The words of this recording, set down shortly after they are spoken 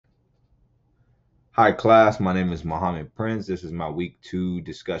Hi class, my name is Mohammed Prince. This is my week 2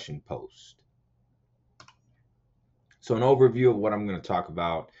 discussion post. So an overview of what I'm going to talk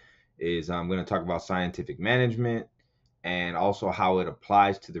about is I'm going to talk about scientific management and also how it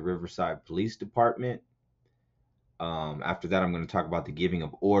applies to the Riverside Police Department. After that, I'm going to talk about the giving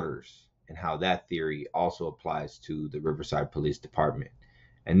of orders and how that theory also applies to the Riverside Police Department.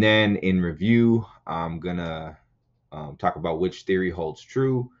 And then in review, I'm going to talk about which theory holds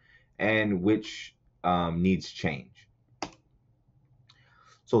true and which needs change.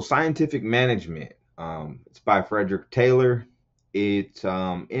 So scientific management, it's by Frederick Taylor. It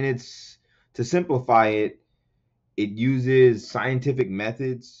in its To simplify it, it uses scientific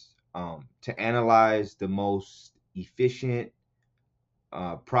methods to analyze the most efficient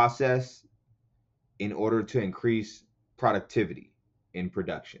process in order to increase productivity in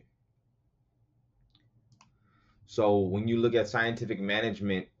production. So when you look at scientific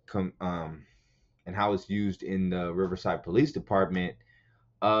management and how it's used in the Riverside Police Department,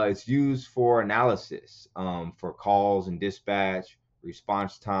 it's used for analysis, for calls and dispatch,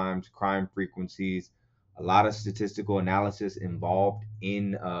 response times, crime frequencies. A lot of statistical analysis involved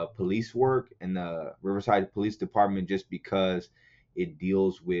in police work and the Riverside Police Department, just because it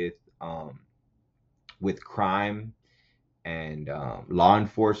deals with crime and law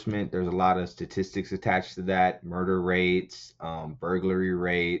enforcement. There's a lot of statistics attached to that: murder rates, burglary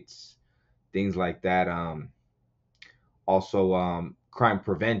rates, things like that. Also crime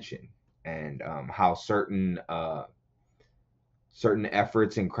prevention and how certain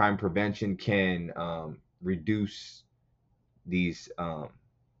efforts in crime prevention can reduce these um,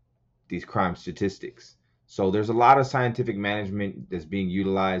 these crime statistics. So there's a lot of scientific management that's being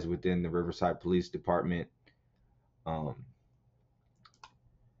utilized within the Riverside Police Department. Um,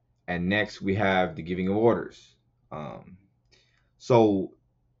 and next we have the giving of orders. Um, so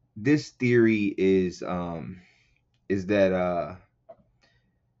this theory is that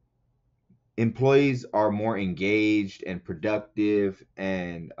employees are more engaged and productive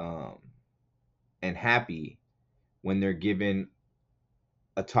and happy when they're given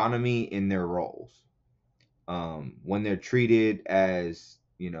autonomy in their roles. When they're treated as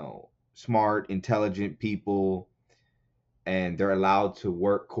smart, intelligent people, and they're allowed to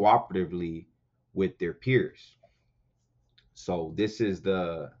work cooperatively with their peers. So this is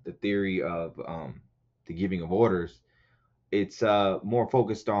the theory of the giving of orders. It's more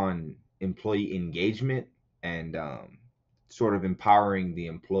focused on employee engagement and sort of empowering the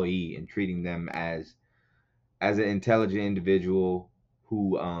employee and treating them as an intelligent individual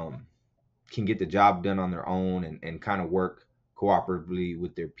who can get the job done on their own and kind of work cooperatively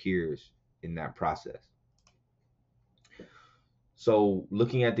with their peers in that process. So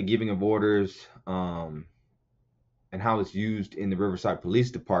looking at the giving of orders and how it's used in the Riverside Police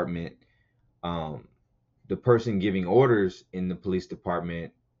Department, um, the person giving orders in the police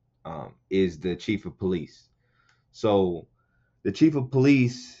department is the chief of police. So the chief of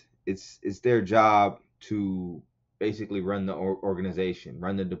police, it's their job to basically run the organization,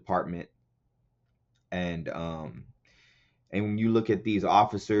 run the department, and when you look at these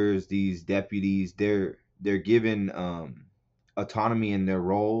officers, these deputies, they're given autonomy in their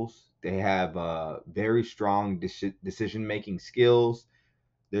roles. They have very strong decision making skills.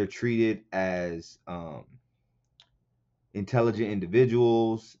 They're treated as intelligent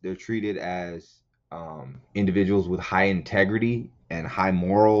individuals. They're treated as individuals with high integrity and high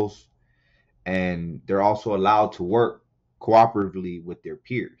morals, and they're also allowed to work cooperatively with their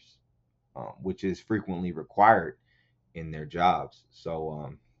peers, which is frequently required in their jobs.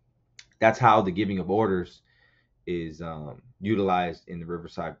 So that's how the giving of orders is utilized in the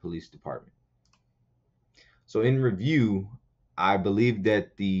Riverside Police Department. So in review, I believe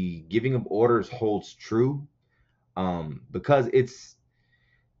that the giving of orders holds true because it's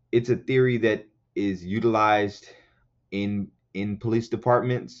a theory that is utilized in police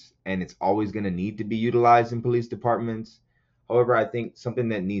departments, and it's always going to need to be utilized in police departments. However, I think something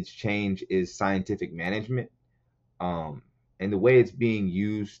that needs change is scientific management, and the way it's being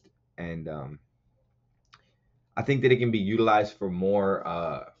used. And I think that it can be utilized for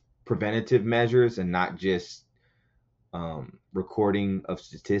more preventative measures and not just recording of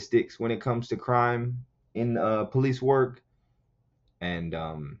statistics when it comes to crime in police work. And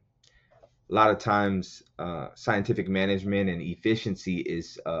a lot of times, scientific management and efficiency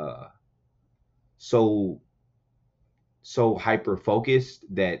is so hyper focused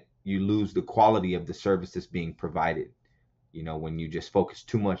that you lose the quality of the service that's being provided. When you just focus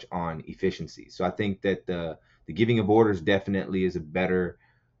too much on efficiency. So I think that the giving of orders definitely is a better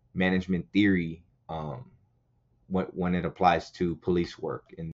management theory when it applies to police work in